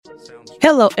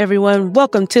Hello, everyone.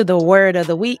 Welcome to the Word of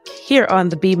the Week here on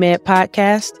the BMed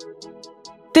Podcast.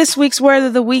 This week's Word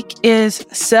of the Week is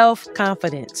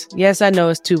self-confidence. Yes, I know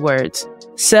it's 2 words.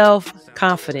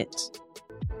 Self-confidence.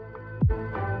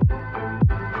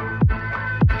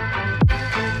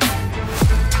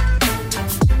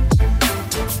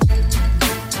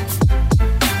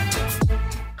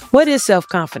 What is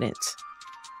self-confidence?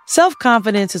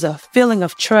 Self-confidence is a feeling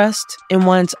of trust in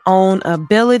one's own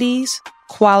abilities,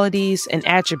 qualities, and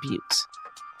attributes.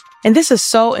 And this is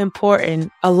so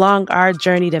important along our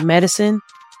journey to medicine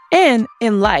and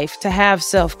in life to have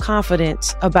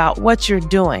self-confidence about what you're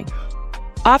doing.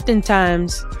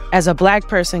 Oftentimes, as a Black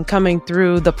person coming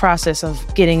through the process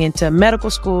of getting into medical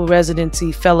school,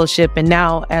 residency, fellowship, and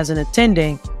now as an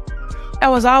attending, I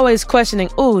was always questioning,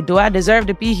 do I deserve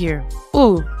to be here?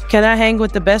 Can I hang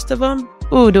with the best of them?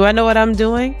 Do I know what I'm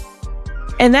doing?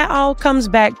 And that all comes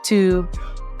back to,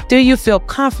 do you feel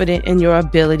confident in your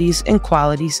abilities and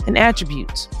qualities and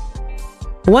attributes?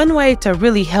 One way to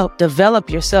really help develop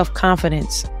your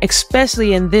self-confidence,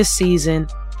 especially in this season,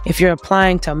 if you're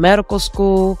applying to medical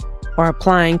school or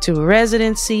applying to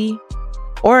residency,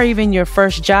 or even your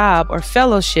first job or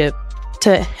fellowship,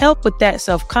 to help with that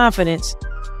self-confidence,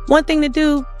 one thing to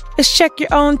do is check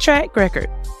your own track record.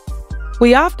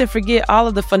 We often forget all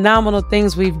of the phenomenal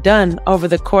things we've done over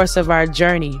the course of our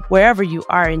journey, wherever you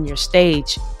are in your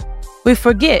stage. We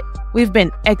forget we've been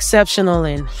exceptional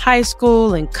in high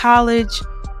school and college,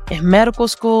 in medical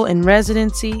school and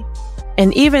residency.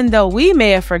 And even though we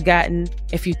may have forgotten,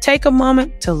 if you take a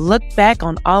moment to look back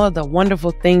on all of the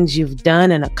wonderful things you've done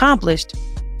and accomplished,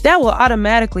 that will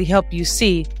automatically help you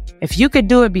see if you could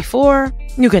do it before,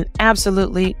 you can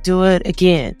absolutely do it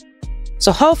again.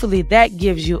 So hopefully that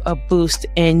gives you a boost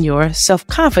in your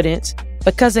self-confidence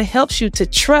because it helps you to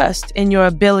trust in your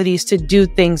abilities to do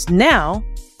things now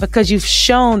because you've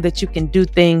shown that you can do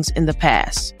things in the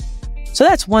past. So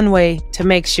that's one way to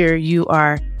make sure you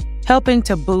are helping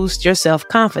to boost your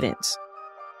self-confidence.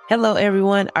 Hello,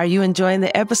 everyone. Are you enjoying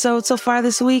the episode so far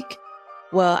this week?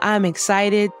 Well, I'm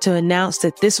excited to announce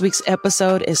that this week's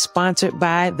episode is sponsored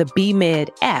by the BMed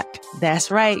app.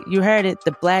 That's right. You heard it.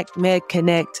 The Black Med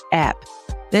Connect app.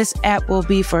 This app will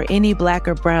be for any Black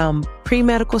or Brown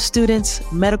pre-medical students,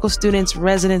 medical students,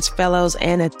 residents, fellows,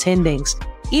 and attendings,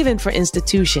 even for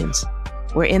institutions.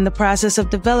 We're in the process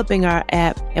of developing our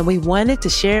app and we wanted to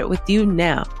share it with you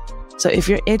now. So if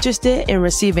you're interested in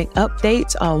receiving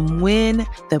updates on when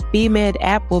the BMed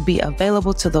app will be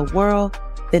available to the world,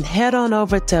 then head on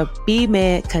over to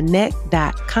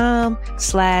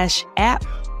bmedconnect.com/app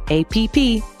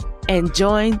and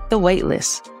join the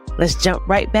waitlist. Let's jump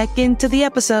right back into the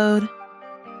episode.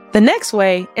 The next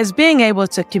way is being able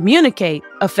to communicate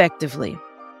effectively.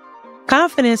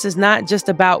 Confidence is not just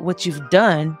about what you've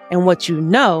done and what you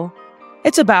know.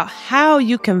 It's about how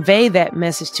you convey that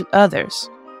message to others.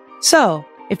 So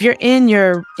if you're in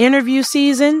your interview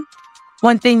season,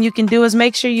 one thing you can do is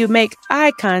make sure you make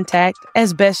eye contact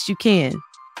as best you can.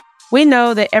 We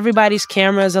know that everybody's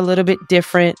camera is a little bit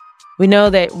different. We know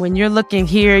that when you're looking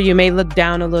here, you may look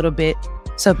down a little bit.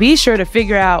 So be sure to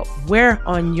figure out where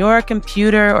on your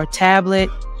computer or tablet,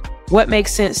 what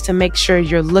makes sense to make sure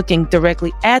you're looking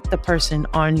directly at the person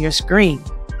on your screen.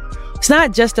 It's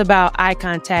not just about eye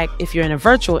contact if you're in a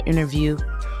virtual interview.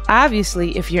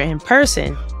 Obviously, if you're in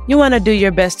person, you want to do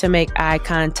your best to make eye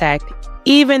contact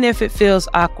even if it feels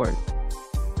awkward.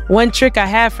 One trick I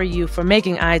have for you for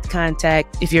making eye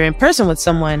contact if you're in person with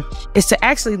someone is to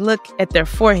actually look at their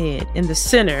forehead in the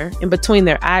center in between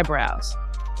their eyebrows.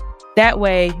 That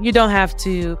way, you don't have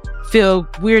to feel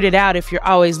weirded out if you're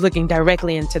always looking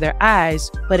directly into their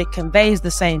eyes, but it conveys the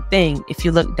same thing if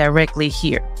you look directly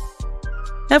here.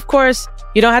 Of course,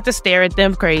 you don't have to stare at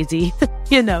them crazy, but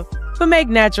make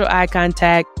natural eye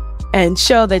contact and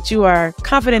show that you are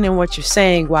confident in what you're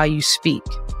saying while you speak.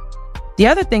 The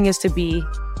other thing is to be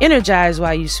energized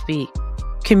while you speak.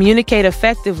 Communicate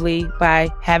effectively by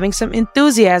having some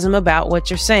enthusiasm about what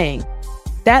you're saying.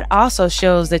 That also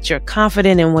shows that you're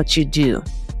confident in what you do.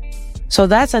 So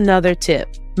that's another tip,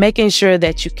 making sure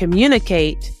that you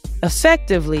communicate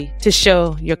effectively to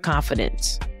show your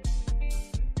confidence.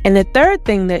 And the third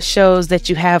thing that shows that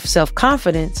you have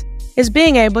self-confidence is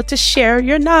being able to share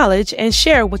your knowledge and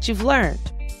share what you've learned.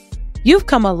 You've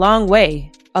come a long way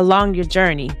along your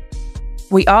journey.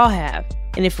 We all have.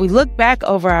 And if we look back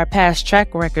over our past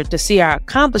track record to see our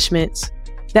accomplishments,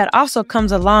 that also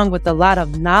comes along with a lot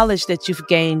of knowledge that you've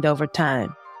gained over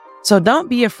time. So don't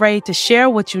be afraid to share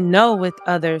what you know with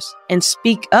others and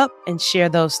speak up and share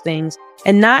those things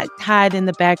and not hide in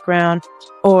the background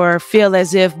or feel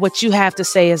as if what you have to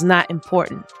say is not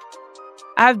important.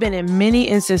 I've been in many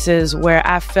instances where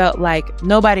I felt like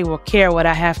nobody will care what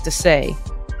I have to say.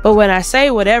 But when I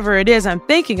say whatever it is I'm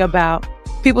thinking about,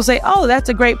 people say, oh, that's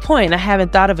a great point. I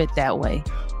haven't thought of it that way.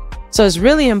 So it's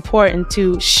really important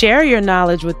to share your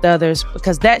knowledge with others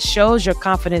because that shows your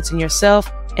confidence in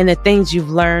yourself and the things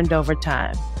you've learned over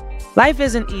time. Life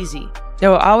isn't easy. There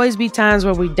will always be times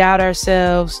where we doubt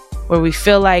ourselves, where we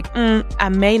feel like, I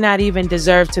may not even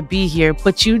deserve to be here,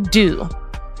 but you do.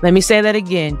 Let me say that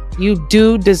again. You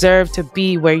do deserve to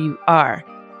be where you are.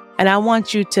 And I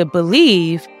want you to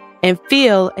believe and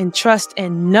feel and trust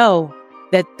and know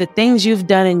that the things you've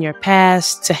done in your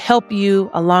past to help you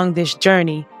along this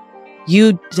journey,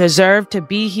 you deserve to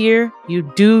be here. You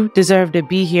do deserve to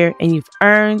be here, and you've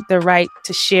earned the right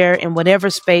to share in whatever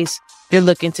space you're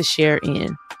looking to share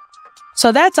in.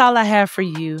 So that's all I have for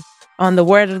you on the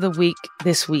word of the week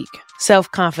this week,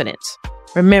 self-confidence.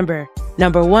 Remember,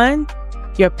 number one,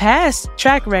 your past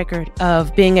track record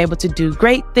of being able to do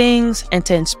great things and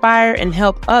to inspire and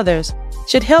help others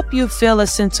should help you feel a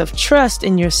sense of trust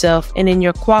in yourself and in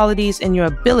your qualities and your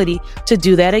ability to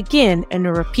do that again and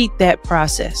to repeat that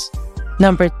process.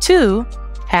 Number two,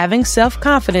 having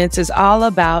self-confidence is all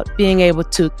about being able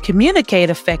to communicate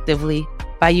effectively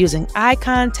by using eye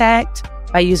contact,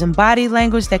 by using body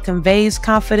language that conveys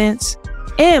confidence,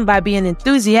 and by being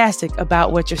enthusiastic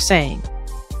about what you're saying.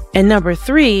 And number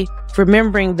three,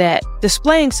 remembering that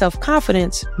displaying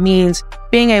self-confidence means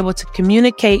being able to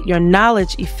communicate your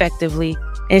knowledge effectively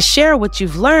and share what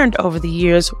you've learned over the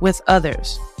years with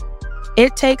others.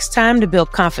 It takes time to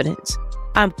build confidence.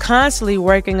 I'm constantly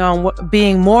working on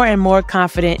being more and more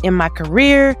confident in my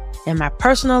career, in my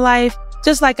personal life,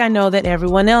 just like I know that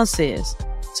everyone else is.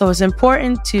 So it's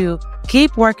important to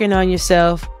keep working on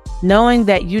yourself, knowing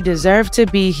that you deserve to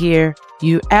be here.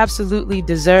 You absolutely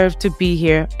deserve to be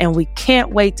here, and we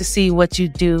can't wait to see what you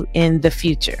do in the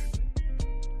future.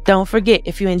 Don't forget,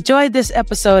 if you enjoyed this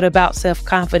episode about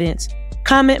self-confidence,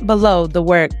 comment below the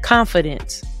word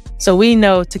confidence so we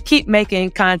know to keep making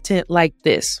content like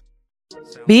this.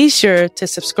 Be sure to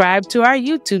subscribe to our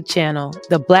YouTube channel,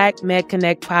 the Black Med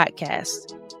Connect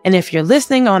Podcast. And if you're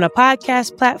listening on a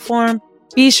podcast platform,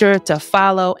 be sure to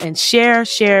follow and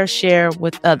share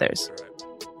with others.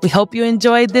 We hope you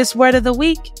enjoyed this word of the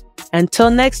week.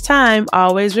 Until next time,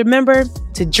 always remember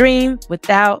to dream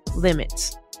without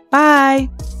limits. Bye.